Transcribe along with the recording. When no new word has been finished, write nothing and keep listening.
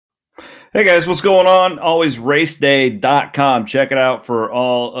Hey guys, what's going on? Always raceday.com. Check it out for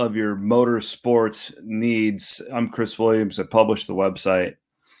all of your motorsports needs. I'm Chris Williams. I publish the website,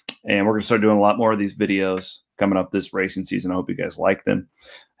 and we're going to start doing a lot more of these videos coming up this racing season. I hope you guys like them.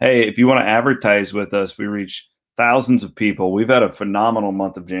 Hey, if you want to advertise with us, we reach thousands of people. We've had a phenomenal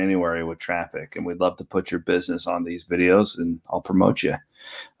month of January with traffic, and we'd love to put your business on these videos, and I'll promote you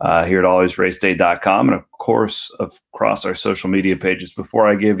here at alwaysraceday.com, and of course across our social media pages. Before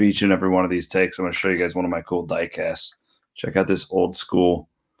I give each and every one of these takes, I'm going to show you guys one of my cool die casts. Check out this old school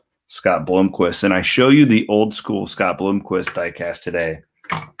Scott Bloomquist, and I show you the old school Scott Bloomquist die cast today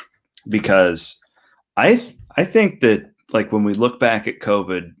because I think that, like, when we look back at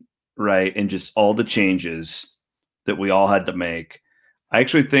COVID, right, and just all the changes that we all had to make, I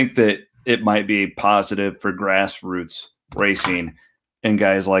actually think that it might be a positive for grassroots racing and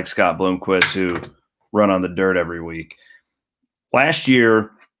guys like Scott Bloomquist who run on the dirt every week. Last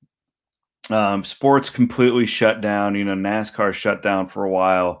year, sports completely shut down. You know, NASCAR shut down for a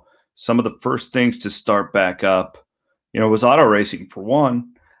while. Some of the first things to start back up, was auto racing for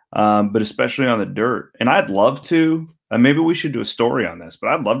one, but especially on the dirt. And I'd love to, and maybe we should do a story on this, but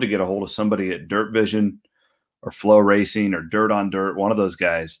I'd love to get a hold of somebody at Dirt Vision or Flow Racing or Dirt on Dirt, one of those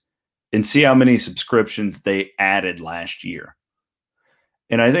guys, and see how many subscriptions they added last year.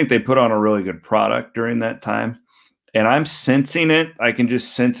 And I think they put on a really good product during that time. And I'm sensing it. I can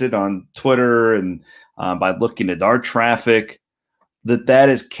just sense it on Twitter and by looking at our traffic that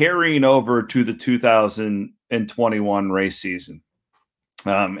is carrying over to the 2021 race season.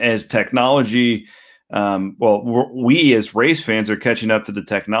 As technology, we as race fans are catching up to the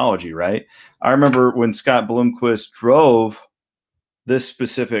technology, right? I remember when Scott Bloomquist drove this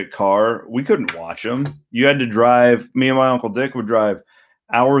specific car, we couldn't watch him. You had to drive, me and my Uncle Dick would drive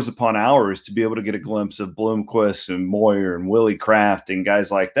hours upon hours to be able to get a glimpse of Bloomquist and Moyer and Willie Kraft and guys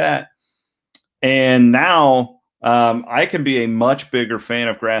like that. And now I can be a much bigger fan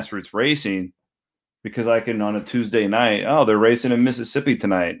of grassroots racing because I can, on a Tuesday night, oh, they're racing in Mississippi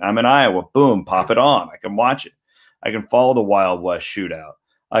tonight. I'm in Iowa. Boom, pop it on. I can watch it. I can follow the Wild West shootout.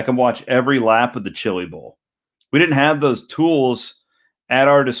 I can watch every lap of the Chili Bowl. We didn't have those tools at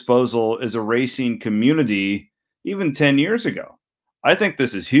our disposal as a racing community even 10 years ago. I think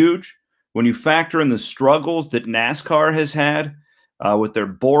this is huge. When you factor in the struggles that NASCAR has had with their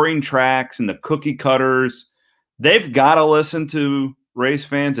boring tracks and the cookie cutters, they've got to listen to race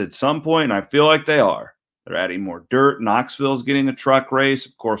fans at some point, and I feel like they are. They're adding more dirt. Knoxville's getting a truck race.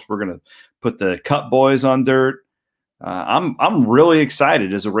 Of course, we're going to put the Cup boys on dirt. I'm really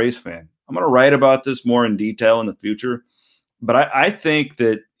excited as a race fan. I'm going to write about this more in detail in the future. But I think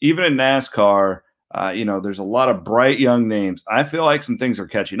that even in NASCAR, there's a lot of bright young names. I feel like some things are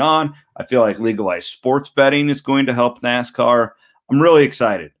catching on. I feel like legalized sports betting is going to help NASCAR. I'm really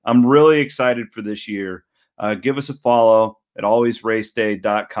excited. I'm really excited for this year. Give us a follow at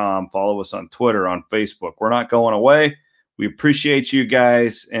alwaysraceday.com. Follow us on Twitter, on Facebook. We're not going away. We appreciate you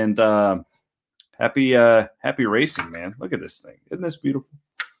guys, and happy racing, man. Look at this thing. Isn't this beautiful?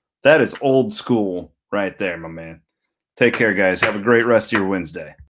 That is old school right there, my man. Take care, guys. Have a great rest of your Wednesday.